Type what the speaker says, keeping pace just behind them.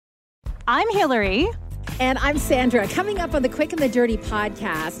I'm Hillary. And I'm Sandra. Coming up on the Quick and the Dirty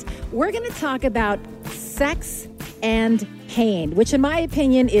podcast, we're going to talk about sex and pain, which in my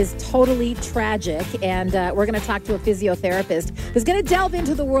opinion is totally tragic. And we're going to talk to a physiotherapist who's going to delve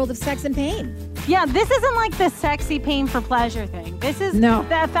into the world of sex and pain. Yeah, this isn't like the sexy pain for pleasure thing. This is the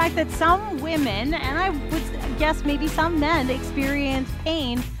fact that some women, and I would guess maybe some men, experience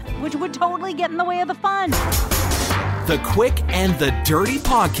pain, which would totally get in the way of the fun. The Quick and the Dirty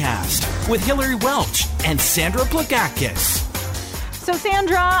podcast with Hillary Welch and Sandra Plagakis. So,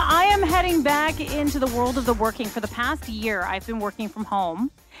 Sandra, I am heading back into the world of the working. For the past year, I've been working from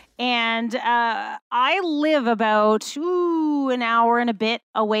home. And I live about an hour and a bit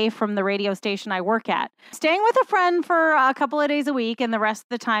away from the radio station I work at. Staying with a friend for a couple of days a week, and the rest of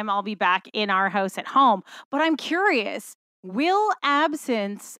the time I'll be back in our house at home. But I'm curious, will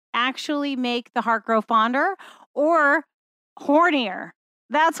absence actually make the heart grow fonder or hornier?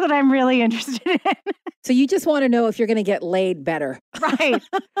 That's what I'm really interested in. So you just want to know if you're going to get laid better. Right.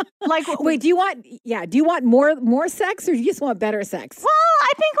 Like, wait, do you want more sex, or do you just want better sex? Well,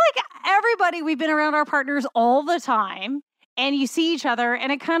 I think like everybody, we've been around our partners all the time, and you see each other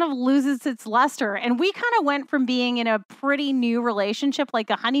and it kind of loses its luster. And we kind of went from being in a pretty new relationship, like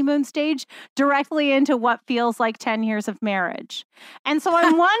a honeymoon stage, directly into what feels like 10 years of marriage. And so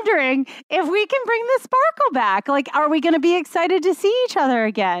I'm wondering if we can bring the sparkle back. Like, are we going to be excited to see each other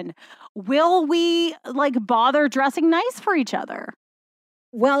again? Will we like bother dressing nice for each other?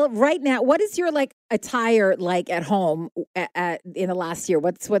 Well, right now, what is your like attire like at home in the last year?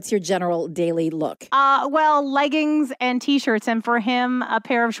 What's your general daily look? Well, leggings and t-shirts, and for him, a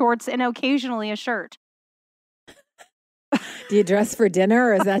pair of shorts and occasionally a shirt. Do you dress for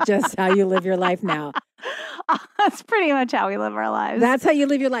dinner, or is that just how you live your life now? That's pretty much how we live our lives. That's how you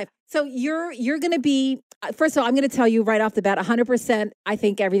live your life. So you're going to be, first of all, I'm going to tell you right off the bat, 100%, I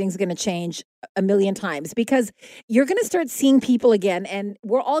think everything's going to change a million times, because you're going to start seeing people again, and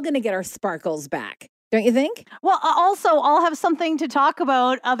we're all going to get our sparkles back. Don't you think? Well, also, I'll have something to talk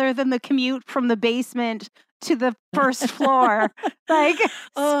about other than the commute from the basement to the first floor. Like,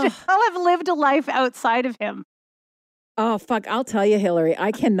 I'll have lived a life outside of him. Oh, fuck. I'll tell you, Hillary,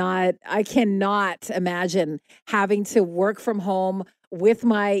 I cannot imagine having to work from home with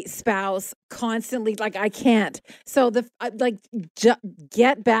my spouse constantly. Like, I can't. So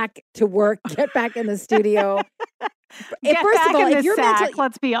get back to work, get back in the studio.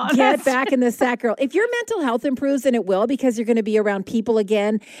 Let's be honest. Get back in the sack, girl. If your mental health improves, and it will, because you're going to be around people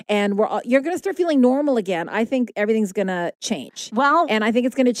again, and you're going to start feeling normal again, I think everything's going to change. Well, and I think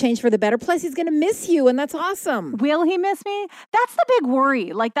it's going to change for the better. Plus, he's going to miss you, and that's awesome. Will he miss me? That's the big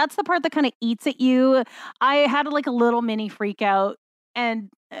worry. Like, that's the part that kind of eats at you. I had like a little mini freak out, and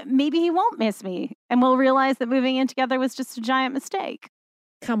maybe he won't miss me, and we'll realize that moving in together was just a giant mistake.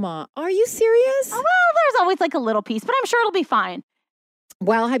 Come on. Are you serious? Oh, well, there's always like a little piece, but I'm sure it'll be fine.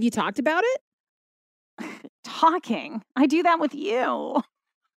 Well, have you talked about it? Talking? I do that with you.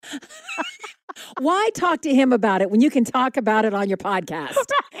 Why talk to him about it when you can talk about it on your podcast?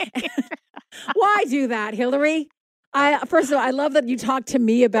 Right. Why do that, Hillary? First of all, I love that you talk to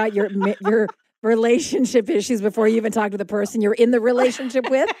me about your relationship issues before you even talk to the person you're in the relationship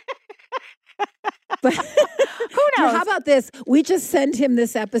with. But who knows? How about this? We just send him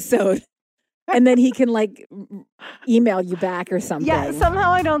this episode, and then he can like email you back or something. Yeah,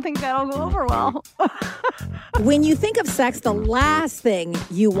 somehow I don't think that'll go over well. When you think of sex, the last thing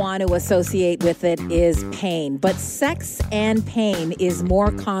you want to associate with it is pain. But sex and pain is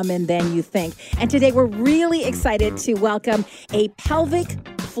more common than you think. And today we're really excited to welcome a pelvic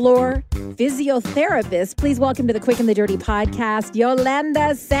floor physiotherapist. Please welcome to the Quick and the Dirty podcast,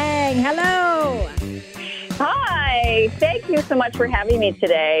 Yolanda Sang. Hello. Hi. Thank you so much for having me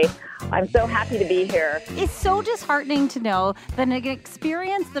today. I'm so happy to be here. It's so disheartening to know that an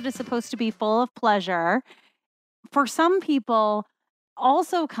experience that is supposed to be full of pleasure, for some people,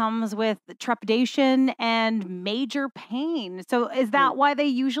 also comes with trepidation and major pain. So is that why they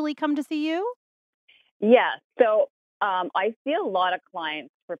usually come to see you? Yes. So I see a lot of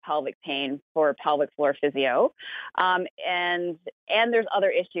clients for pelvic pain for pelvic floor physio. And there's other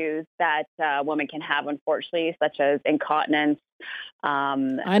issues that women can have, unfortunately, such as incontinence.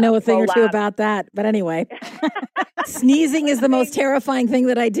 I know a thing or two about that. But anyway, sneezing is the most terrifying thing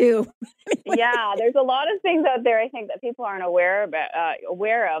that I do. Yeah, there's a lot of things out there, I think, that people aren't aware of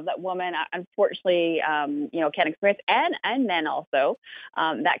that women, unfortunately, can experience, and men also,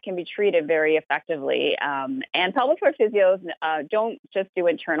 that can be treated very effectively. And pelvic floor physios don't just do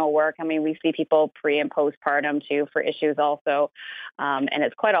internal work. I mean, we see people pre and postpartum too for issues also. And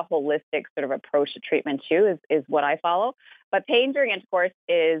it's quite a holistic sort of approach to treatment too, is what I follow. But pain during intercourse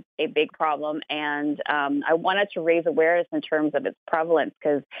is a big problem, and I wanted to raise awareness in terms of its prevalence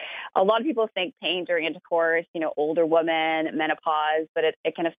because a lot of people think pain during intercourse, older women, menopause, but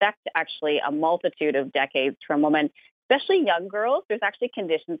it can affect actually a multitude of decades from women, especially young girls. There's actually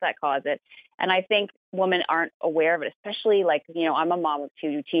conditions that cause it, and I think women aren't aware of it, especially I'm a mom of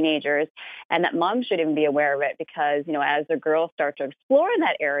 2 teenagers, and that moms should even be aware of it because, as the girls start to explore in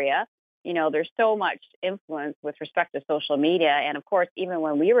that area, there's so much influence with respect to social media. And of course, even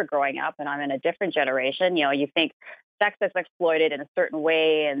when we were growing up, and I'm in a different generation, you think sex is exploited in a certain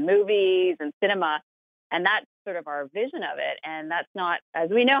way in movies and cinema, and that's sort of our vision of it. And that's not, as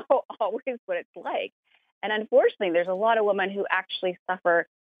we know, always what it's like. And unfortunately, there's a lot of women who actually suffer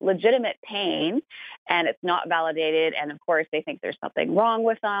legitimate pain and it's not validated. And of course, they think there's something wrong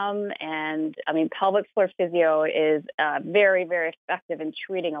with them. And I mean, pelvic floor physio is very, very effective in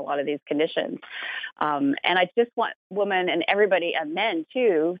treating a lot of these conditions. And I just want women and everybody and men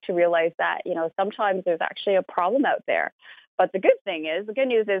too, to realize that, sometimes there's actually a problem out there. But the good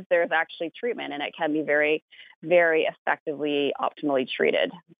news is there's actually treatment and it can be very, very effectively, optimally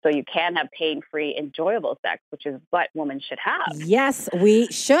treated. So you can have pain-free, enjoyable sex, which is what women should have. Yes, we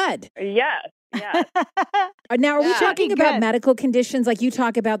should. Yes. Yes. Now, are we talking about medical conditions? Like you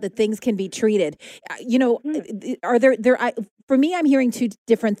talk about that things can be treated. Are there? For me, I'm hearing 2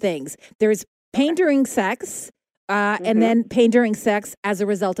 different things. There's pain during sex, and then pain during sex as a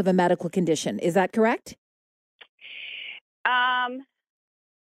result of a medical condition. Is that correct?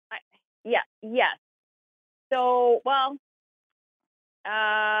 Yes. So,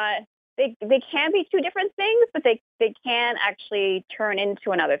 they can be 2 different things, but they can actually turn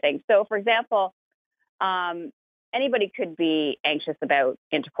into another thing. So, for example, anybody could be anxious about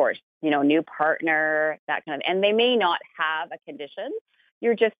intercourse, new partner, that kind of, and they may not have a condition.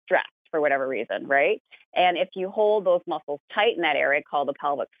 You're just stressed for whatever reason, right? And if you hold those muscles tight in that area called the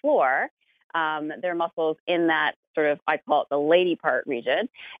pelvic floor, there are muscles in that sort of, I call it the lady part region.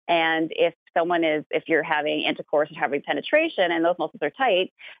 And if you're having intercourse or having penetration and those muscles are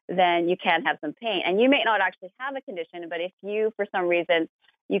tight, then you can have some pain. And you may not actually have a condition, but if you, for some reason,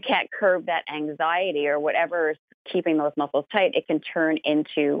 you can't curb that anxiety or whatever is keeping those muscles tight, it can turn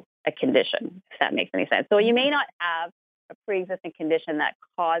into a condition, if that makes any sense. So you may not have a pre-existing condition that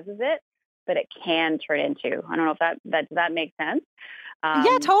causes it, but it can turn into. I don't know if does that make sense?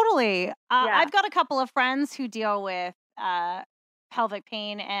 Yeah, totally. I've got a couple of friends who deal with pelvic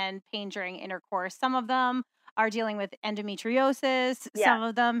pain and pain during intercourse. Some of them are dealing with endometriosis. Yeah. Some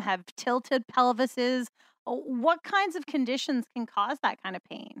of them have tilted pelvises. What kinds of conditions can cause that kind of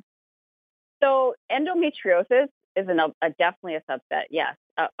pain? So endometriosis is definitely a subset, yes,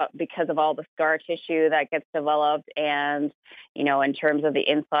 because of all the scar tissue that gets developed and, in terms of the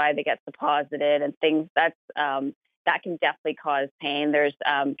inside that gets deposited and things, that can definitely cause pain. There's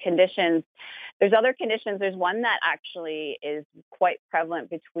conditions. There's other conditions. There's one that actually is quite prevalent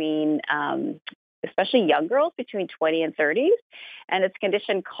between, especially young girls between 20 and 30s. And it's a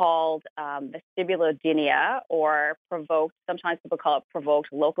condition called vestibulodynia or provoked. Sometimes people call it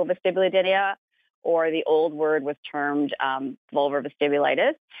provoked local vestibulodynia, or the old word was termed vulvar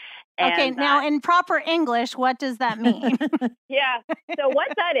vestibulitis. Okay, now in proper English, what does that mean? Yeah. So what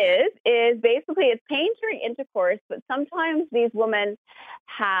that is basically it's pain during intercourse, but sometimes these women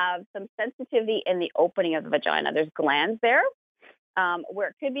have some sensitivity in the opening of the vagina. There's glands there where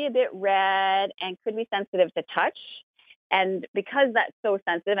it could be a bit red and could be sensitive to touch. And because that's so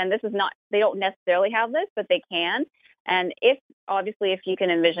sensitive, and this is not, they don't necessarily have this, but they can. And if you can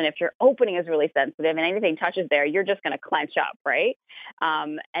envision if your opening is really sensitive and anything touches there, you're just going to clench up, right?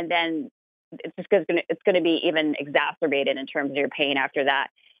 And then it's going to be even exacerbated in terms of your pain after that.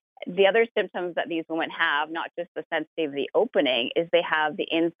 The other symptoms that these women have, not just the sensitivity of the opening, is they have the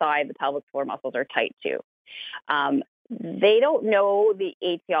inside, the pelvic floor muscles are tight too. They don't know the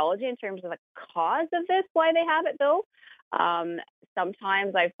etiology in terms of the cause of this, why they have it though.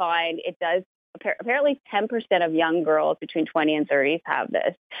 Sometimes I find it does. Apparently 10% of young girls between 20 and 30s have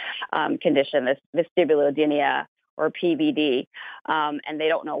this condition, this vestibulodynia or PVD, and they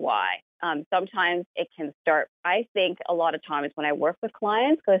don't know why. Sometimes it can start, I think a lot of times when I work with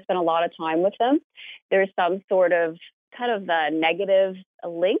clients, because I spend a lot of time with them, there's some sort of kind of a negative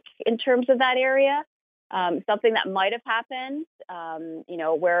link in terms of that area, something that might have happened,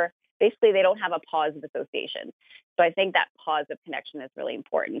 where basically they don't have a positive association. So I think that positive connection is really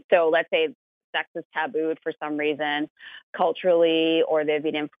important. So let's say sex is tabooed for some reason culturally, or they've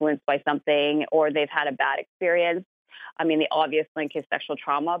been influenced by something, or they've had a bad experience. I mean, the obvious link is sexual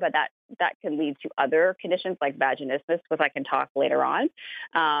trauma, but that can lead to other conditions like vaginismus, which I can talk later on.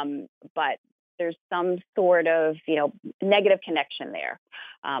 But there's some sort of, negative connection there,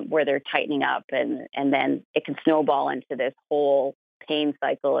 where they're tightening up, and then it can snowball into this whole pain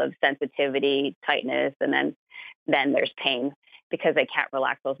cycle of sensitivity, tightness, and then there's pain because they can't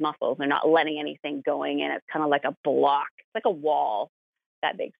relax those muscles. They're not letting anything going in. It's kind of like a block. It's like a wall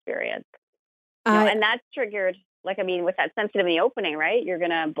that they experience. And that's triggered, with that sensitivity opening, right? You're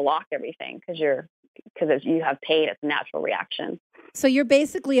going to block everything because you have pain. It's a natural reaction. So you're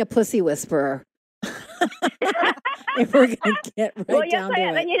basically a pussy whisperer. If we're going to get right well, yes, down I to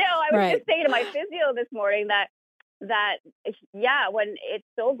am. it. And, I was just saying to my physio this morning that when it's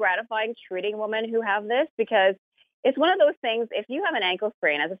so gratifying treating women who have this, because it's one of those things, if you have an ankle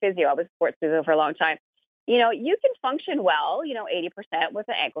sprain, as a physio, I was a sports physio for a long time, you can function well, 80% with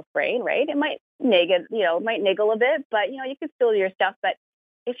an ankle sprain, right? It might niggle a bit, but, you can still do your stuff. But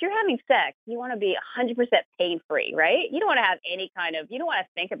if you're having sex, you want to be 100% pain-free, right? You don't want to have you don't want to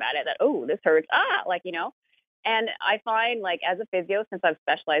think about it that, oh, this hurts, And I find, as a physio, since I've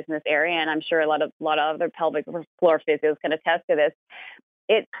specialized in this area, and I'm sure a lot of other pelvic floor physios can attest to this,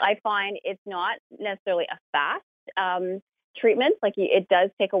 I find it's not necessarily a fast treatment. It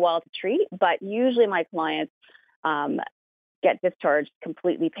does take a while to treat, but usually my clients get discharged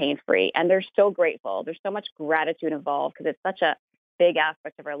completely pain-free, and they're so grateful. There's so much gratitude involved because it's such a big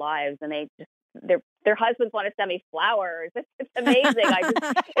aspect of our lives, and their husbands want to send me flowers. It's amazing.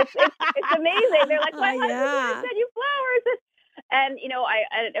 It's amazing. They're like, my husband want to send you flowers.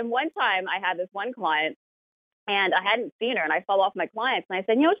 And one time I had this one client, and I hadn't seen her, and I follow up my clients, and I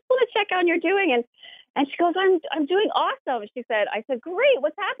said, just want to check how you're doing. And she goes, I'm doing awesome. I said, great,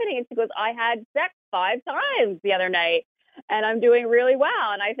 what's happening? And she goes, I had sex 5 times the other night, and I'm doing really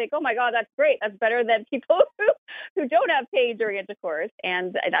well. And I think, oh my God, that's great. That's better than people who don't have pain during intercourse.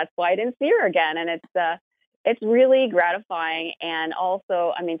 And that's why I didn't see her again. And it's really gratifying. And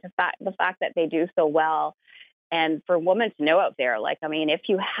also, the fact that they do so well. And for women to know out there, if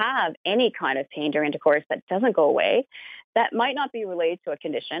you have any kind of pain during intercourse that doesn't go away, that might not be related to a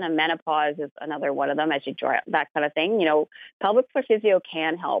condition. And menopause is another one of them, as you draw that kind of thing. Pelvic floor physio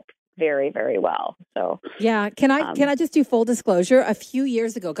can help very, very well. So yeah, can I just do full disclosure? A few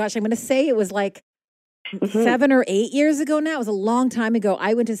years ago, gosh, I'm going to say it was 7 or 8 years ago now. It was a long time ago.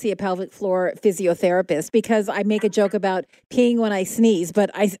 I went to see a pelvic floor physiotherapist because I make a joke about peeing when I sneeze,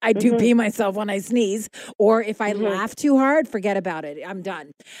 but I do pee myself when I sneeze. Or if I laugh too hard, forget about it. I'm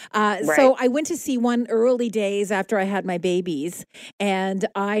done. Right. So I went to see one early days after I had my babies, and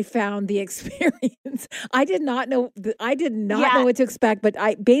I found the experience. I did not know what to expect, but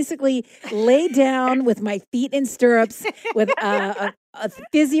I basically laid down with my feet in stirrups with a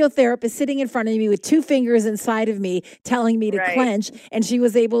physiotherapist sitting in front of me with 2 fingers inside of me telling me to clench, and she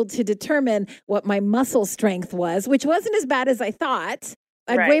was able to determine what my muscle strength was, which wasn't as bad as I thought.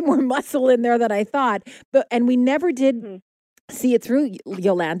 I had way more muscle in there than I thought, and we never did see it through,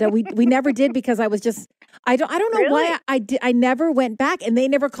 Yolanda. We never did because I was just I don't know why I never went back, and they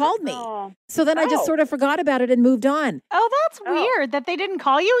never called me. So then I just sort of forgot about it and moved on. Oh, that's weird that they didn't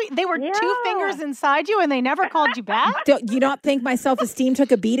call you. They were 2 fingers inside you and they never called you back? Do you not think my self-esteem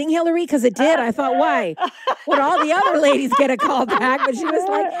took a beating, Hillary? Because it did. I thought, why? Would all the other ladies get a call back? But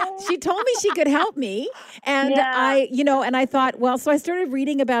she told me she could help me. And I thought, well, so I started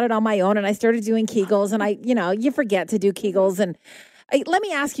reading about it on my own, and I started doing Kegels, and you forget to do Kegels. And let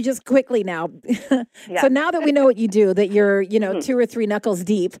me ask you just quickly now. So now that we know what you do, that you're, 2 or 3 knuckles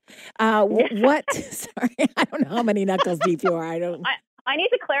deep, what, sorry, I don't know how many knuckles deep you are. I need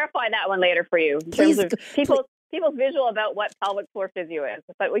to clarify that one later for you in terms of people's visual about what pelvic floor physio is,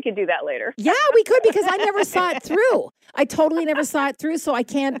 but we could do that later. Yeah, we could, because I never saw it through. I totally never saw it through, so I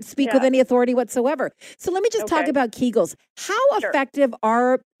can't speak with any authority whatsoever. So let me just talk about Kegels. How effective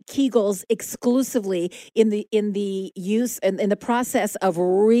are Kegels exclusively in the use and in the process of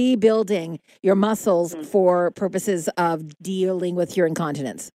rebuilding your muscles for purposes of dealing with your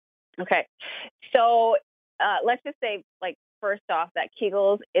incontinence? Okay. So let's just say, first off, that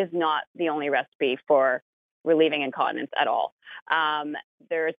Kegels is not the only recipe for relieving incontinence at all.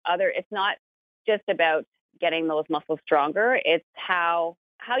 It's not just about getting those muscles stronger. It's how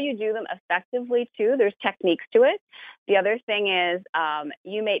you do them effectively too. There's techniques to it. The other thing is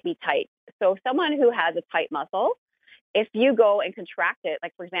you may be tight. So someone who has a tight muscle, if you go and contract it,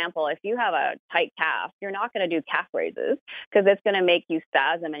 for example, if you have a tight calf, you're not going to do calf raises because it's going to make you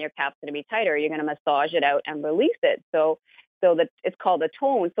spasm and your calf's going to be tighter. You're going to massage it out and release it. So that it's called a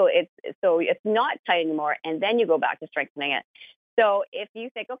tone. So it's not tight anymore, and then you go back to strengthening it. So if you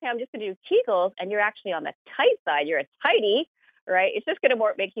think, okay, I'm just going to do Kegels, and you're actually on the tight side, you're a tighty, right? It's just going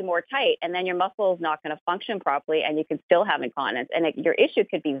to make you more tight, and then your muscle is not going to function properly, and you can still have incontinence. And your issue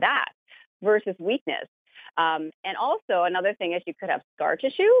could be that. versus weakness. And also another thing is you could have scar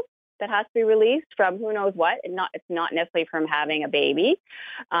tissue that has to be released from who knows what. And it's not necessarily from having a baby,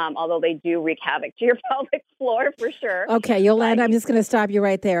 although they do wreak havoc to your pelvic floor for sure. Okay, Yolanda, I'm just going to stop you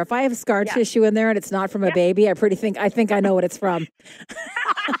right there. If I have scar tissue in there and it's not from a baby, I think I know what it's from.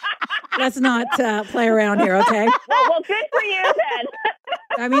 Let's not play around here, okay? Well, good for you then.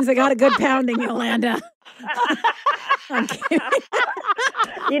 That means I got a good pounding, Yolanda. I'm kidding.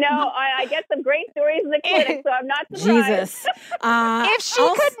 I get some great stories in the clinic, so I'm not surprised. Jesus. If she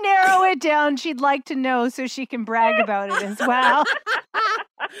could narrow it down, she'd like to know so she can brag about it as well.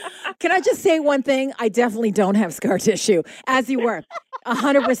 Can I just say one thing? I definitely don't have scar tissue, as you were.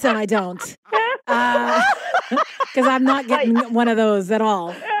 100% I don't. Because I'm not getting one of those at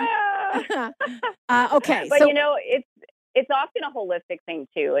all. Okay. But, it's often a holistic thing,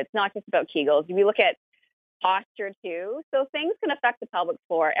 too. It's not just about Kegels. If you look at posture too. So things can affect the pelvic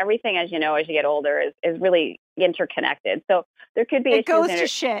floor. Everything, as you know, as you get older is really interconnected. So there could be it goes to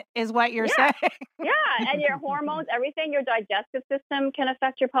shit is what you're saying. Yeah. And your hormones, everything, your digestive system can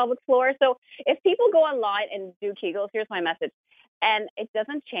affect your pelvic floor. So if people go online and do Kegels, here's my message, and it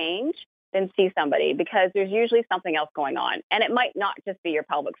doesn't change, then see somebody because there's usually something else going on. And it might not just be your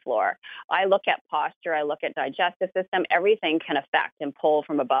pelvic floor. I look at posture, I look at digestive system, everything can affect and pull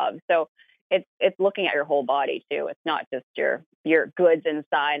from above. So it's looking at your whole body too. It's not just your goods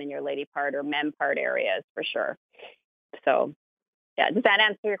inside and your lady part or men part areas for sure. So yeah, does that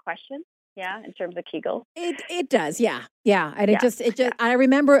answer your question? Yeah, in terms of Kegel? It does, yeah. Yeah. And it just I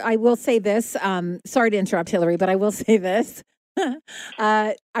remember, I will say this, sorry to interrupt, Hillary, but I will say this.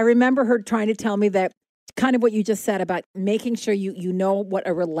 I remember her trying to tell me that kind of what you just said about making sure you know what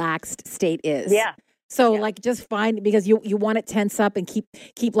a relaxed state is. Yeah. So like just find, because you want it tense up and keep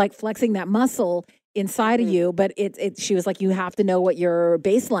like flexing that muscle inside of you. But she was like, you have to know what your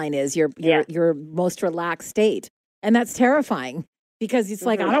baseline is, your most relaxed state. And that's terrifying because it's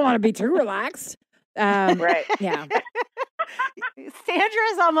like, I don't want to be too relaxed. Right. Yeah. Sandra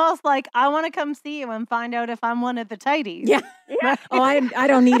is almost like, I want to come see you and find out if I'm one of the tighties. Yeah. Oh, I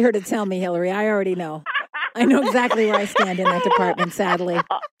don't need her to tell me, Hillary. I already know. I know exactly where I stand in that department, sadly.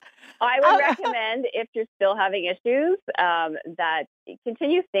 I would recommend, if you're still having issues, that you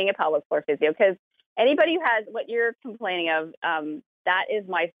continue seeing a pelvic floor physio, because anybody who has what you're complaining of, that is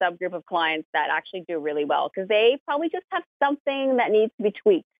my subgroup of clients that actually do really well, because they probably just have something that needs to be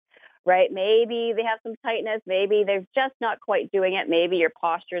tweaked, right? Maybe they have some tightness. Maybe they're just not quite doing it. Maybe your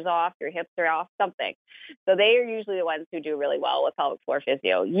posture's off, your hips are off, something. So they are usually the ones who do really well with pelvic floor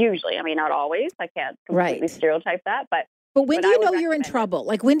physio. Usually. I mean, not always. I can't completely stereotype that, But when do you know you're in trouble?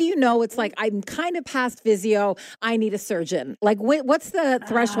 Like, when do you know it's like, I'm kind of past physio, I need a surgeon? Like, what's the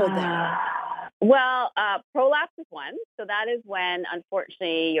threshold there? Well, prolapse is one. So that is when,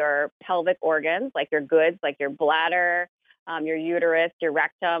 unfortunately, your pelvic organs, like your goods, like your bladder, your uterus, your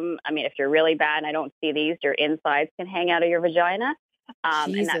rectum. I mean, if you're really bad, and I don't see these, your insides can hang out of your vagina.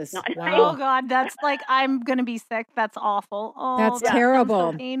 Jesus. And that's not wow. Oh, God, that's like, I'm going to be sick. That's awful. Oh, that's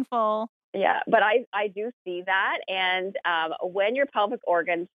terrible. So painful. Yeah, but I do see that. And when your pelvic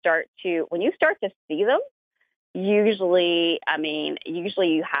organs when you start to see them, usually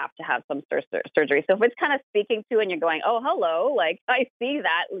you have to have some sort of surgery. So if it's kind of speaking to and you're going, oh, hello, like I see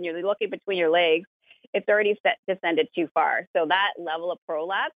that when you're looking between your legs, it's already descended too far. So that level of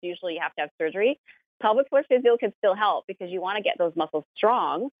prolapse, usually you have to have surgery. Pelvic floor physio can still help because you want to get those muscles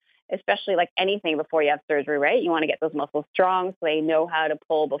strong, especially like anything before you have surgery, right? You want to get those muscles strong so they know how to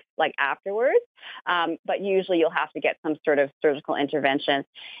pull afterwards. But usually you'll have to get some sort of surgical intervention.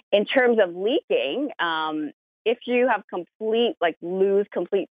 In terms of leaking, if you have lose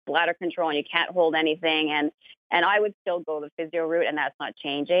complete bladder control and you can't hold anything, and I would still go the physio route, and that's not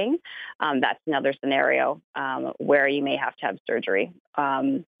changing. That's another scenario where you may have to have surgery,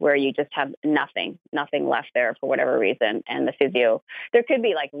 where you just have nothing left there for whatever reason. And the physio, there could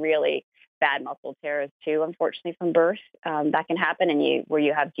be like really bad muscle tears too, unfortunately, from birth. That can happen, and where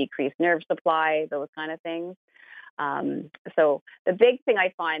you have decreased nerve supply, those kind of things. So the big thing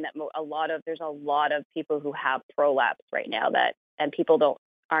I find that there's a lot of people who have prolapse right now and people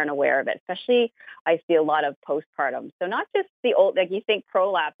aren't aware of it. Especially I see a lot of postpartum. So not just the old, like you think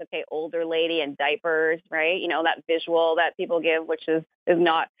prolapse, okay, older lady and diapers, right? You know, that visual that people give, which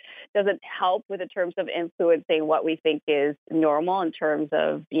doesn't help with the terms of influencing what we think is normal in terms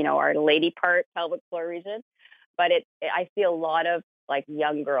of, our lady part, pelvic floor region. But I see a lot of like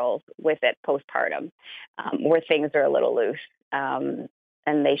young girls with it postpartum, where things are a little loose, and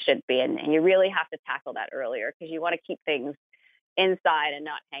they should be. And you really have to tackle that earlier because you want to keep things inside and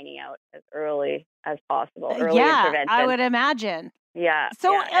not hanging out as early as possible. Early intervention. I would imagine. Yeah.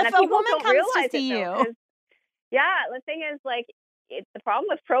 So Yeah. And if if a people woman don't comes to realize see it though, you, 'cause yeah, the thing is, like, it's the problem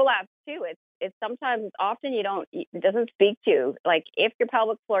with prolapse too. It's sometimes, often you don't, it doesn't speak to you. Like, if your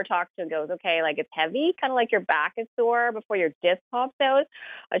pelvic floor talks to you and goes, okay, like it's heavy, kind of like your back is sore before your disc pops out.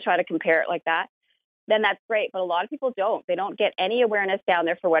 I try to compare it like that. Then that's great. But a lot of people don't. They don't get any awareness down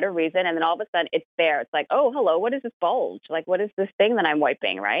there for whatever reason. And then all of a sudden it's there. It's like, oh, hello, what is this bulge? Like, what is this thing that I'm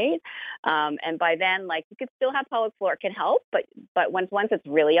wiping, right? And by then, like, you could still have pelvic floor. It can help, but once it's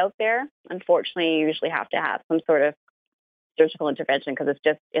really out there, unfortunately, you usually have to have some sort of surgical intervention because it's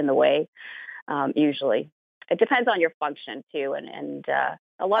just in the way. Usually, it depends on your function too, and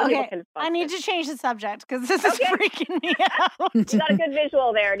a lot of people okay, can I function. need to change the subject because this is Okay. freaking me out. You got a good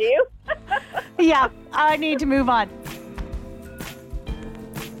visual there, do you? Yeah, I need to move on.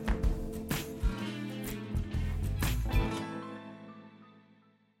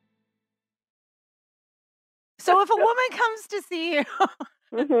 So if a woman comes to see you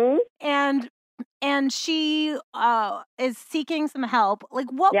Mm-hmm. and she is seeking some help, like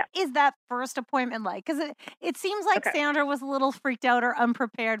what Yeah. is that first appointment like? Because it seems like Okay. Sandra was a little freaked out or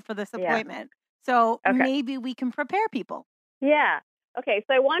unprepared for this Yeah. appointment. So Okay. maybe we can prepare people. Yeah. Okay.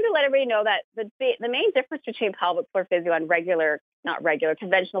 So I wanted to let everybody know that the main difference between pelvic floor physio and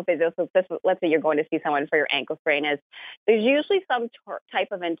conventional physio. So let's say you're going to see someone for your ankle sprain, is there's usually some type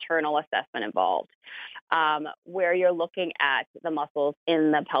of internal assessment involved, where you're looking at the muscles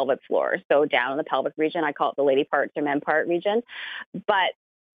in the pelvic floor. So down in the pelvic region, I call it the lady part to men part region, but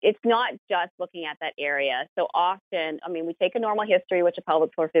it's not just looking at that area. So often, I mean, we take a normal history, which a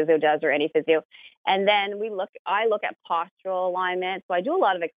pelvic floor physio does, or any physio, and then I look at postural alignment. So I do a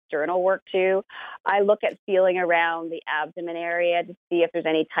lot of external work too. I look at feeling around the abdomen area to see if there's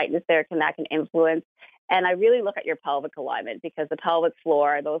any tightness there that can influence. And I really look at your pelvic alignment, because the pelvic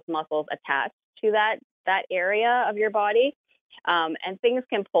floor, those muscles attach to that area of your body. And things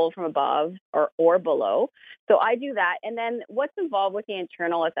can pull from above or below. So I do that. And then what's involved with the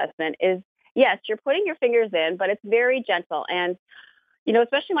internal assessment is, yes, you're putting your fingers in, but it's very gentle. And,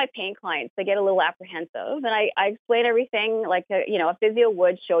 especially my pain clients, they get a little apprehensive. And I explain everything like, a physio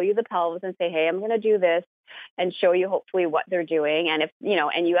would show you the pelvis and say, hey, I'm going to do this, and show you hopefully what they're doing. And if,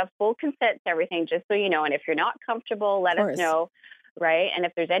 and you have full consent to everything, just so you know. And if you're not comfortable, let us know. Right. And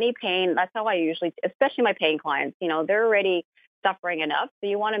if there's any pain, that's how I usually, especially my pain clients, they're already suffering enough. So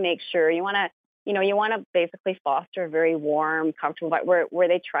you want to make sure you want to basically foster a very warm, comfortable where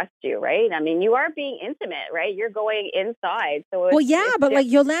they trust you, right? I mean, you are being intimate, right? You're going inside. So but like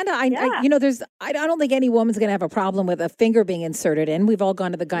Yolanda, I don't think any woman's going to have a problem with a finger being inserted in. We've all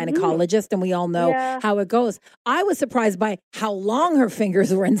gone to the gynecologist and we all know how it goes. I was surprised by how long her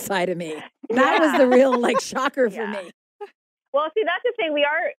fingers were inside of me. That was the real shocker for me. Well, see, that's the thing.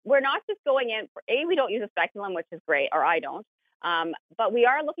 We're not just going in for we don't use a speculum, which is great, or I don't. But we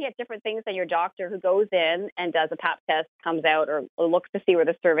are looking at different things than your doctor, who goes in and does a pap test, comes out, or looks to see where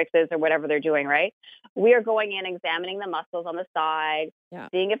the cervix is or whatever they're doing, right? We are going in, examining the muscles on the side,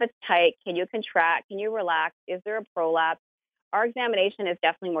 seeing if it's tight. Can you contract? Can you relax? Is there a prolapse? Our examination is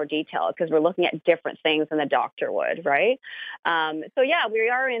definitely more detailed because we're looking at different things than the doctor would, right? So yeah, we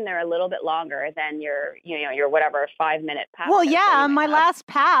are in there a little bit longer than your whatever 5-minute pap. Well, yeah, my last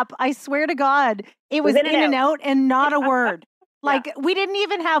pap, I swear to God, it was in and out and not a word. We didn't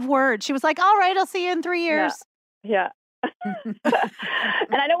even have words. She was like, all right, I'll see you in 3 years. Yeah. And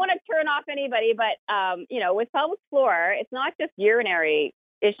I don't want to turn off anybody, but, with pelvic floor, it's not just urinary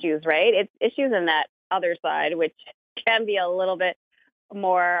issues, right? It's issues in that other side, which can be a little bit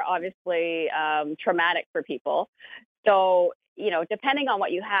more, obviously, traumatic for people. So, depending on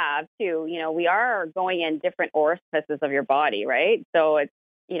what you have, too, we are going in different orifices of your body, right? So it's,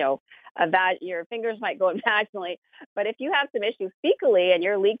 your fingers might go in vaginally, but if you have some issues fecally and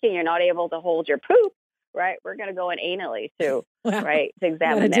you're leaking, you're not able to hold your poop, right? We're going to go in anally too, right? To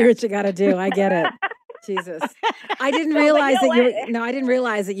examine. You gotta do what you got to do. I get it. Jesus, I didn't realize I didn't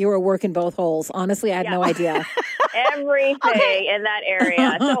realize that you were working both holes. Honestly, I had no idea. Everything in that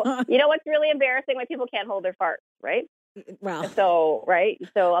area. So what's really embarrassing when people can't hold their farts, right? Wow. So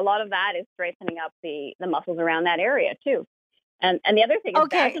a lot of that is strengthening up the muscles around that area too. And the other thing is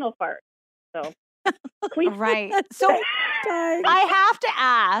vaginal fart. So, right. So I have to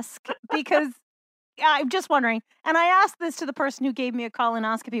ask, because I'm just wondering, and I asked this to the person who gave me a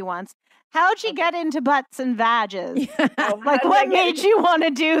colonoscopy once, how'd you get into butts and vages? What made you want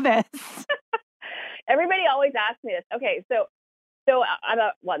to do this? Everybody always asks me this. Okay, so I'm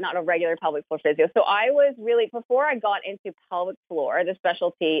not a regular pelvic floor physio. So I was really, before I got into pelvic floor, the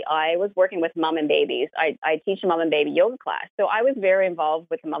specialty, I was working with mom and babies. I teach a mom and baby yoga class. So I was very involved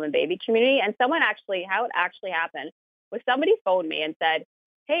with the mom and baby community. And how it actually happened was somebody phoned me and said,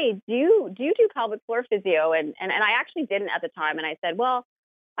 hey, do you do pelvic floor physio? And I actually didn't at the time. And I said, well,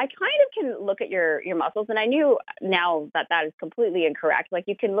 I kind of can look at your muscles. And I knew now that is completely incorrect. Like,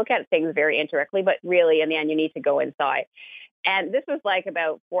 you can look at things very indirectly, but really in the end, you need to go inside. And this was like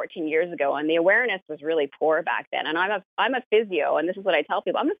about 14 years ago, and the awareness was really poor back then. And I'm a physio, and this is what I tell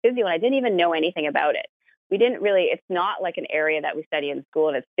people. I'm a physio, and I didn't even know anything about it. We didn't really, it's not like an area that we study in school,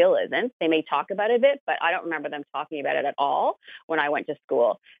 and it still isn't. They may talk about it a bit, but I don't remember them talking about it at all when I went to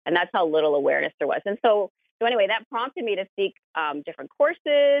school. And that's how little awareness there was. And so anyway, that prompted me to seek different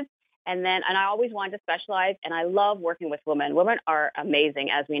courses. And I always wanted to specialize, and I love working with women. Women are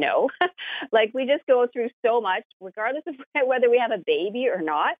amazing, as we know. Like, we just go through so much, regardless of whether we have a baby or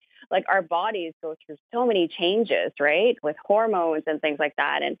not. Like, our bodies go through so many changes, right, with hormones and things like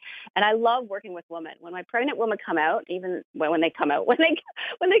that. And I love working with women. When my pregnant women come out, even when they come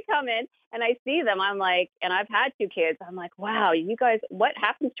in, and I see them, I'm like, and I've had 2 kids, I'm like, wow, you guys, what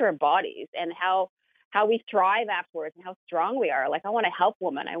happens to our bodies and how we thrive afterwards and how strong we are. Like, I want to help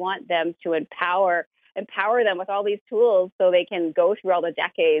women. I want them to empower them with all these tools so they can go through all the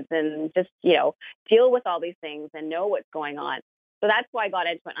decades and just, deal with all these things and know what's going on. So that's why I got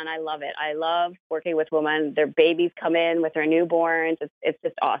into it, and I love it. I love working with women. Their babies come in with their newborns. It's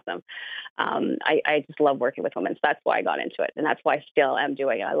just awesome. I just love working with women. So that's why I got into it, and that's why I still am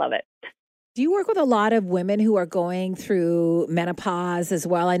doing it. I love it. Do you work with a lot of women who are going through menopause as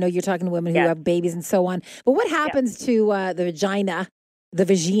well? I know you're talking to women who have babies and so on. But what happens to the vagina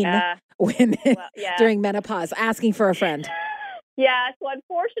when during menopause? Asking for a friend. Yeah. So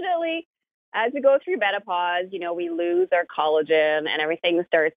unfortunately, as we go through menopause, we lose our collagen and everything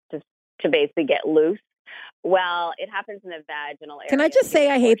starts to basically get loose. Well, it happens in the vaginal area. Can I just say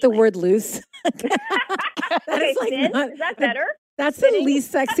I hate the word loose? Is that better? That's the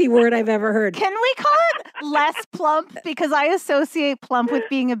least sexy word I've ever heard. Can we call it less plump? Because I associate plump with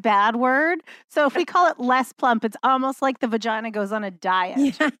being a bad word. So if we call it less plump, it's almost like the vagina goes on a diet.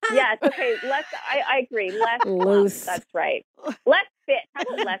 Yes. Okay. Less. I agree. Less loose. Plump. That's right. Less fit. How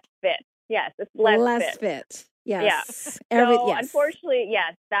about less fit? Yes. It's less fit. Yes. Yeah. Unfortunately,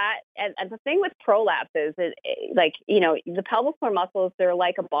 yes, that and the thing with prolapses is, like, the pelvic floor muscles, they're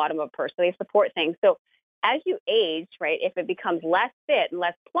like a bottom of a purse. So they support things. So as you age, right, if it becomes less fit and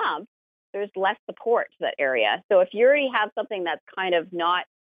less plump, there's less support to that area. So if you already have something that's kind of not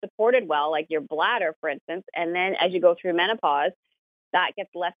supported well, like your bladder, for instance, and then as you go through menopause, that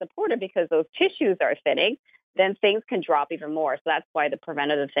gets less supported because those tissues are thinning, then things can drop even more. So that's why the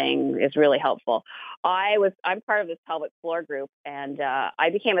preventative thing is really helpful. I'm part of this pelvic floor group, and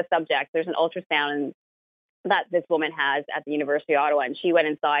I became a subject. There's an ultrasound that this woman has at the University of Ottawa, and she went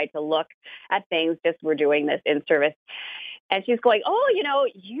inside to look at things. We're doing this in service. And she's going, oh,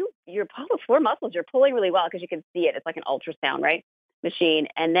 your pelvic floor muscles, you're pulling really well, because you can see it. It's like an ultrasound, right, machine.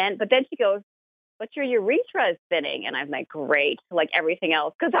 But then she goes, but your urethra is thinning. And I'm like, great, like everything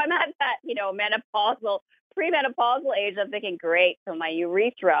else, because I'm at that, premenopausal age. I'm thinking, great. So my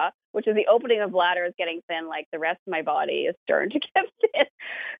urethra, which is the opening of the bladder, is getting thin, like the rest of my body is starting to get thin.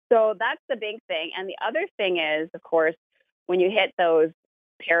 So that's the big thing. And the other thing is, of course, when you hit those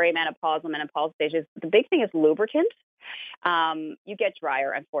perimenopausal, menopausal stages, the big thing is lubricant. You get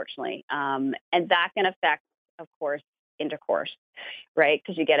drier, unfortunately. And that can affect, of course, intercourse, right?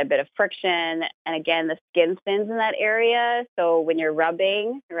 Because you get a bit of friction. And again, the skin thins in that area. So when you're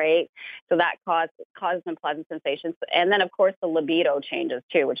rubbing, right, so that causes unpleasant sensations. And then, of course, the libido changes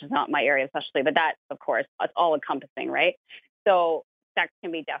too, which is not my area especially, but that, of course, it's all encompassing, right? So sex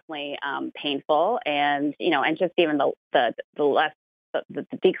can be definitely painful, and, and just even the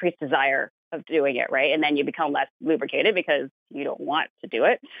decreased desire of doing it, right? And then you become less lubricated because you don't want to do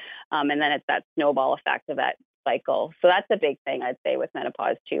it. And then it's that snowball effect of that cycle. So that's a big thing, I'd say, with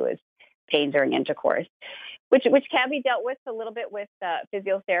menopause too, is pain during intercourse, which can be dealt with a little bit with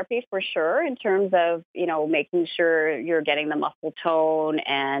physiotherapy for sure, in terms of, making sure you're getting the muscle tone.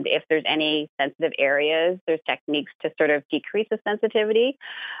 And if there's any sensitive areas, there's techniques to sort of decrease the sensitivity.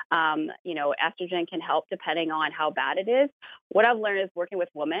 Estrogen can help depending on how bad it is. What I've learned is working with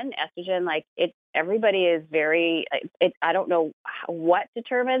women, estrogen, everybody is very, I don't know what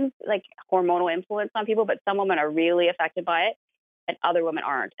determines like hormonal influence on people, but some women are really affected by it and other women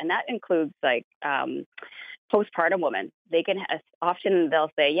aren't. And that includes postpartum women. They can often,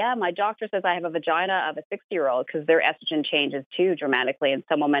 they'll say, yeah, my doctor says I have a vagina of a 60-year-old, because their estrogen changes too dramatically. And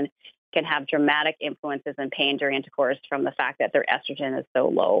some women can have dramatic influences in pain during intercourse from the fact that their estrogen is so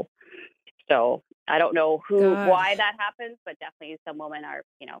low. So I don't know why that happens, but definitely some women are,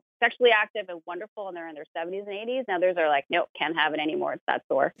 sexually active and wonderful, and they're in their 70s and 80s. And others are like, nope, can't have it anymore. It's that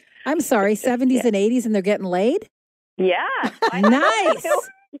sore. I'm sorry, 70s and 80s, and they're getting laid? Yeah. Nice.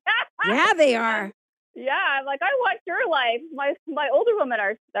 Yeah. Yeah, they are. Yeah, I'm like, I want your life. My older women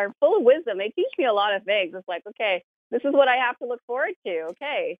are full of wisdom. They teach me a lot of things. It's like, okay, this is what I have to look forward to.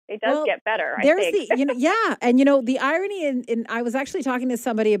 Okay, it does Well, get better. I There's think. yeah. And, the irony in I was actually talking to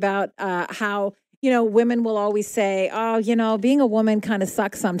somebody about how, women will always say, oh, being a woman kind of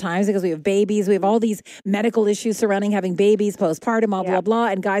sucks sometimes because we have babies. We have all these medical issues surrounding having babies, postpartum, blah, Yeah. blah, blah.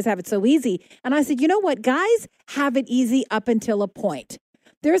 And guys have it so easy. And I said, you know what? Guys have it easy up until a point.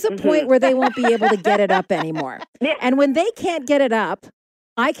 There's a point where they won't be able to get it up anymore. Yeah. And when they can't get it up,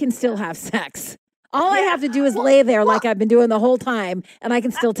 I can still have sex. All I have to do is lay there like I've been doing the whole time, and I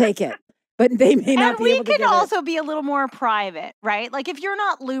can still take it. But they may not And be able to we get can it. also be a little more private, right? Like if you're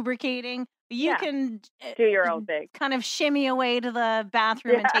not lubricating, you Yeah. can Do your own thing. kind of shimmy away to the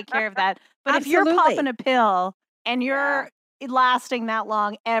bathroom and take care of that. But if you're Absolutely. popping a pill and you're lasting that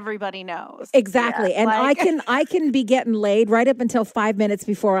long, everybody knows. Exactly. Yeah, And like- I can be getting laid right up until 5 minutes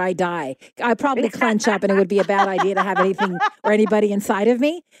before I die. I probably clench up and it would be a bad idea to have anything or anybody inside of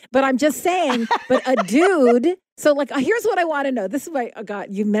me. But I'm just saying, but a dude, so like here's what I want to know. This is why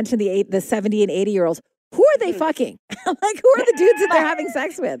you mentioned the 70 and 80-year-olds. Who are they fucking? Like who are the dudes that they're having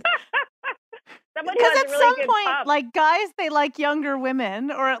sex with? Someone who Because has at a really some good point, pump. like guys, they like younger women,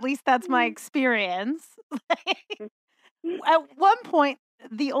 or at least that's my experience. At one point,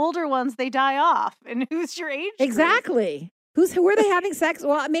 the older ones they die off, and who's your age group? Exactly. Who are they having sex?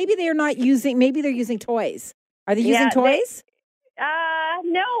 Well, maybe they're using toys. Are they using Yeah, toys?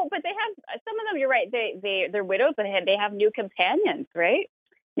 No, but they have some of them. You're right. They're widows, but they have new companions, right?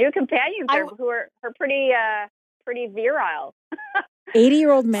 New companions who are pretty virile.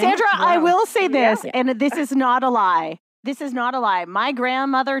 80-year-old men. Sandra, I Wow. will say this, Yeah. and this is not a lie. This is not a lie. My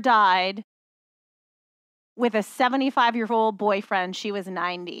grandmother died with a 75-year-old boyfriend. She was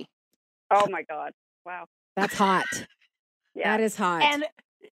 90. Oh my God! Wow. That's hot. Yeah. That is hot. And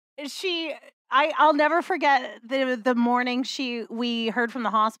I'll never forget the morning we heard from the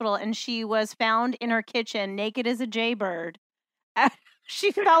hospital, and she was found in her kitchen naked as a jaybird.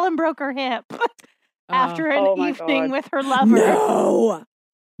 She fell and broke her hip after an Oh my evening God. with her lover.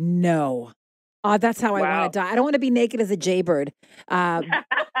 No. Oh, that's how I Wow. want to die. I don't want to be naked as a jaybird.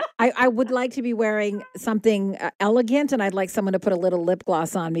 I would like to be wearing something elegant, and I'd like someone to put a little lip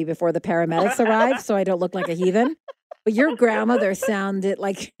gloss on me before the paramedics arrive so I don't look like a heathen. But your grandmother sounded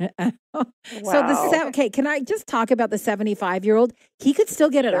like... Wow. Okay, can I just talk about the 75-year-old? He could still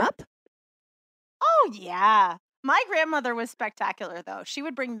get it Sure. up? Oh, yeah. My grandmother was spectacular, though. She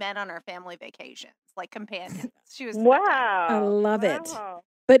would bring men on her family vacations, like companions. She was spectacular. Wow. I love it. Wow.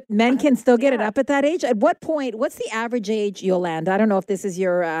 But men can still get it Yeah. up at that age? At what point, what's the average age, Yolanda? I don't know if this is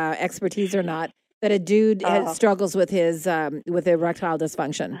your expertise or not, that a dude struggles with his with erectile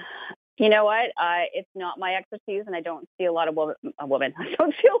dysfunction. You know what? It's not my expertise, and I don't see a lot of women. I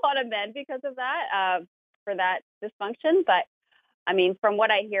don't see a lot of men because of that, for that dysfunction. But I mean, from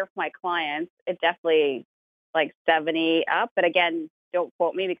what I hear from my clients, it definitely like 70 up. But again, don't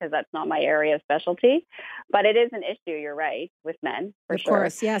quote me because that's not my area of specialty. But it is an issue. You're right, with men for Of sure.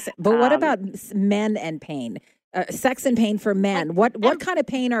 course, yes. But what about men and pain? Sex and pain for men. What kind of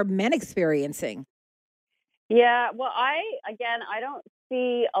pain are men experiencing? Yeah, well, I don't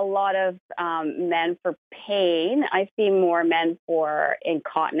see a lot of men for pain. I see more men for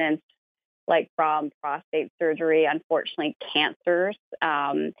incontinence, like from prostate surgery, unfortunately, cancers,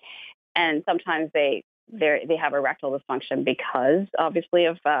 and sometimes they have erectile dysfunction because, obviously,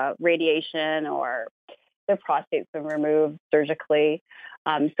 of radiation or their prostate's been removed surgically.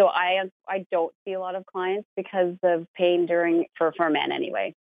 So I don't see a lot of clients because of pain for men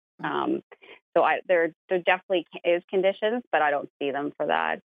anyway. So there definitely is conditions, but I don't see them for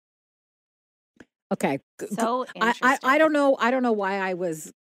that. Okay. So interesting. I don't know. I don't know why I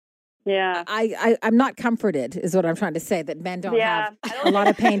was. Yeah. I'm not comforted, is what I'm trying to say. That men don't have I don't a lot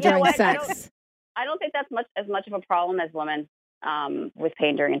of pain you know during what? sex. I don't think that's as much of a problem as women with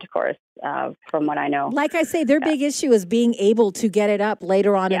pain during intercourse, from what I know. Like I say, their big issue is being able to get it up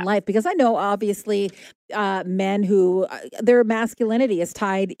later on in life. Because I know, obviously, men who their masculinity is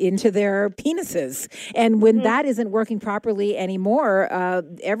tied into their penises. And when that isn't working properly anymore,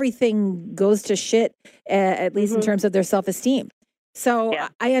 everything goes to shit, at least in terms of their self-esteem. So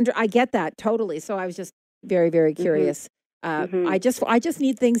I get that totally. So I was just very, very curious. I just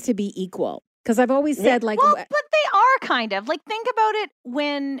need things to be equal. Because I've always said, like, well, but they are kind of like, think about it.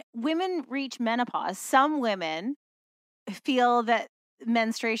 When women reach menopause, some women feel that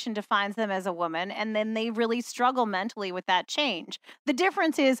menstruation defines them as a woman, and then they really struggle mentally with that change. The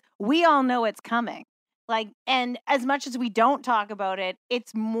difference is we all know it's coming. Like, and as much as we don't talk about it,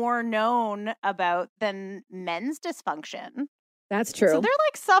 it's more known about than men's dysfunction. That's true. So they're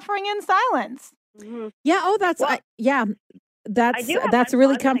like suffering in silence. Mm-hmm. Yeah. Oh, that's, Well, that's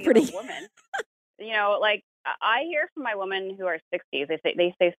really comforting. Women. Like I hear from my women who are 60s,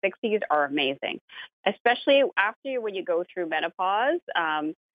 they say 60s are amazing, especially after when you go through menopause.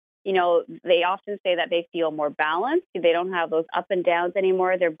 They often say that they feel more balanced. They don't have those up and downs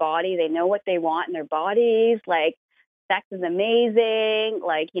anymore. Their body, they know what they want in their bodies. Like sex is amazing.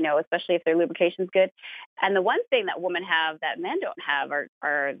 Like, especially if their lubrication's good. And the one thing that women have that men don't have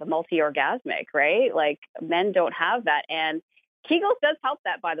are the multi-orgasmic, right? Like men don't have that. And Kegels does help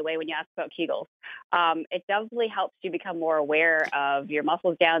that, by the way, when you ask about Kegels. It definitely helps you become more aware of your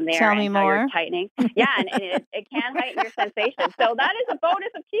muscles down there. Tell me and more. How you're tightening. Yeah, and it can heighten your sensation. So that is a bonus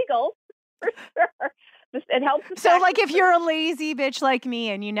of Kegels, for sure. It helps. So, like, if you're a lazy bitch like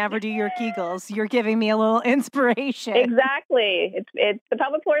me and you never do your Kegels, you're giving me a little inspiration. Exactly. It's the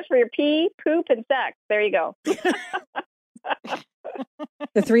pelvic floor is for your pee, poop, and sex. There you go.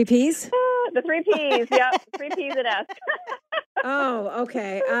 The 3 Ps? The 3 Ps, yep. 3 Ps and S. Oh,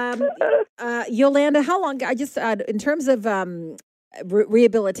 okay. Yolanda, how long, I just, in terms of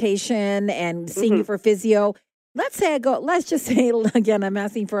rehabilitation and seeing you for physio, let's just say, again, I'm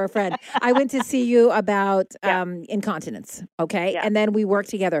asking for a friend. I went to see you about incontinence, okay? Yeah. And then we worked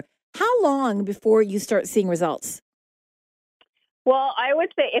together. How long before you start seeing results? Well, I would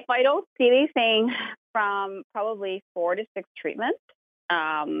say if I don't see anything from probably 4 to 6 treatments,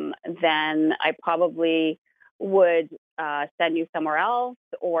 then I probably would send you somewhere else,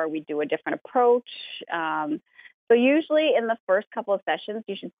 or we do a different approach. So usually in the first couple of sessions,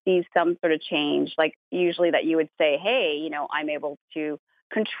 you should see some sort of change, like usually that you would say, hey, I'm able to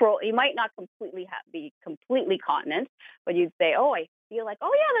control. You might not be completely continent, but you'd say, oh, I feel like,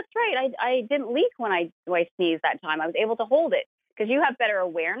 oh, yeah, that's right. I didn't leak when I sneezed that time. I was able to hold it because you have better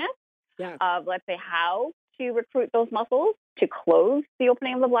awareness of, let's say, how to recruit those muscles to close the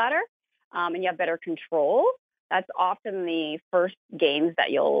opening of the bladder, and you have better control. That's often the first gains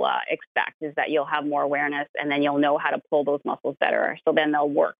that you'll expect, is that you'll have more awareness, and then you'll know how to pull those muscles better. So then they'll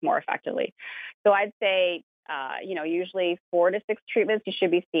work more effectively. So I'd say, usually 4 to 6 treatments, you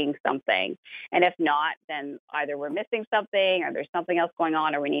should be seeing something. And if not, then either we're missing something, or there's something else going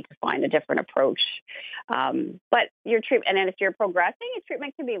on, or we need to find a different approach. But your treatment, and then if you're progressing, your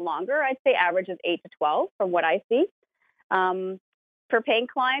treatment can be longer. I'd say average is 8 to 12 from what I see. For paying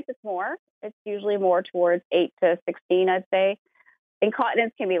clients, it's more. It's usually more towards 8 to 16, I'd say.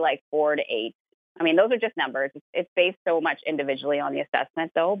 Incontinence can be like 4 to 8. I mean, those are just numbers. It's based so much individually on the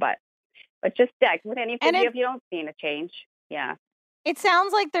assessment, though. But just with any physio, if you don't see a change, yeah. It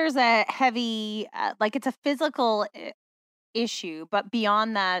sounds like there's a heavy, like it's a physical issue, but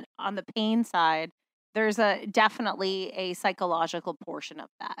beyond that, on the pain side, there's definitely a psychological portion of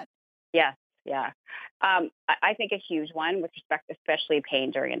that. Yes. Yeah. I think a huge one with respect, especially pain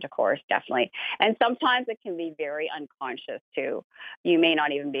during intercourse, definitely. And sometimes it can be very unconscious too. You may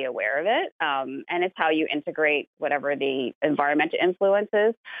not even be aware of it. And it's how you integrate whatever the environmental influence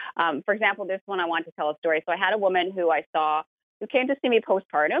is. For example, this one I want to tell a story. So I had a woman who I saw who came to see me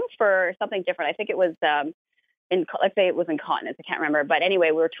postpartum for something different. I think it was, let's say it was incontinence. I can't remember. But anyway,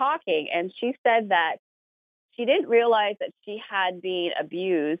 we were talking and she said that she didn't realize that she had been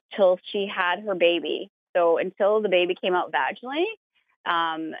abused till she had her baby. So until the baby came out vaginally,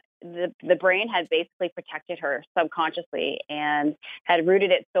 the brain had basically protected her subconsciously and had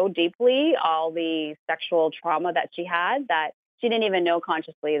rooted it so deeply, all the sexual trauma that she had, that she didn't even know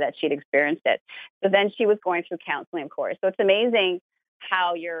consciously that she'd experienced it. So then she was going through counseling, of course. So it's amazing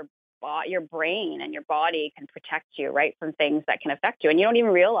how your brain and your body can protect you, right, from things that can affect you. And you don't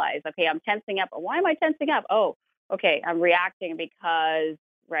even realize, okay, I'm tensing up. Why am I tensing up? Oh, okay, I'm reacting because,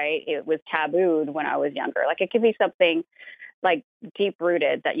 right, it was tabooed when I was younger. Like it could be something like deep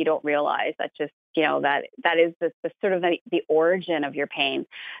rooted that you don't realize. That just, that is the sort of the origin of your pain.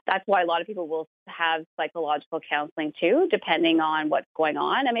 That's why a lot of people will have psychological counseling too, depending on what's going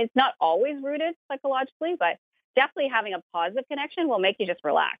on. I mean, it's not always rooted psychologically, but definitely having a positive connection will make you just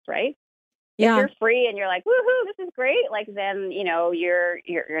relax, right? Yeah. If you're free and you're like, woohoo, this is great. Like then,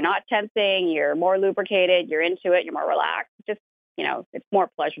 you're not tensing, you're more lubricated, you're into it, you're more relaxed. Just, it's more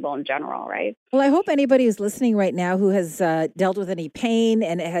pleasurable in general, right? Well, I hope anybody who's listening right now who has dealt with any pain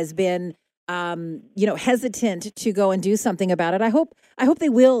and has been, hesitant to go and do something about it. I hope they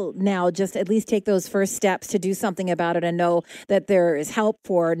will now just at least take those first steps to do something about it and know that there is help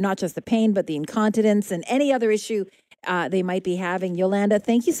for not just the pain, but the incontinence and any other issue they might be having. Yolanda,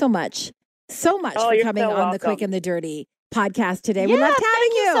 thank you so much for coming on The Quick and the Dirty. podcast today. We loved having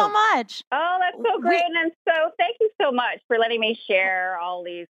you so much. Oh, that's so great. And so thank you so much for letting me share all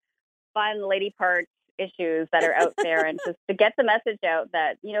these fun lady part issues that are out there and just to get the message out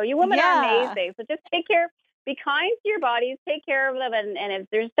that, you know, you women are amazing. So just take care, be kind to your bodies, take care of them. And if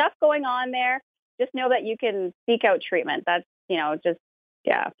there's stuff going on there, just know that you can seek out treatment. That's, you know, just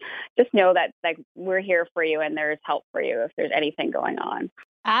know that like we're here for you and there's help for you if there's anything going on.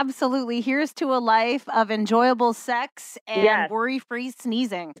 Absolutely. Here's to a life of enjoyable sex and worry-free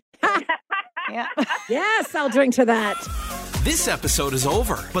sneezing. Yes, I'll drink to that. This episode is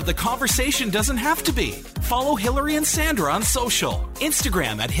over, but the conversation doesn't have to be. Follow Hillary and Sandra on social.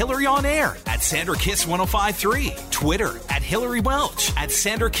 Instagram at Hillary on Air, at Sandra Kiss 1053. Twitter at Hillary Welch, at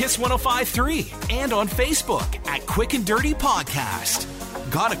Sandra Kiss 1053. And on Facebook at Quick and Dirty Podcast.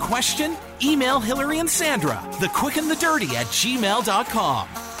 Got a question? Email Hillary and Sandra, thequickandthedirty@gmail.com.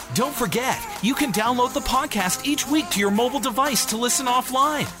 Don't forget, you can download the podcast each week to your mobile device to listen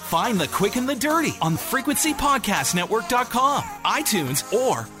offline. Find The Quick and the Dirty on frequencypodcastnetwork.com, iTunes,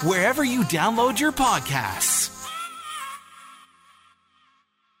 or wherever you download your podcasts.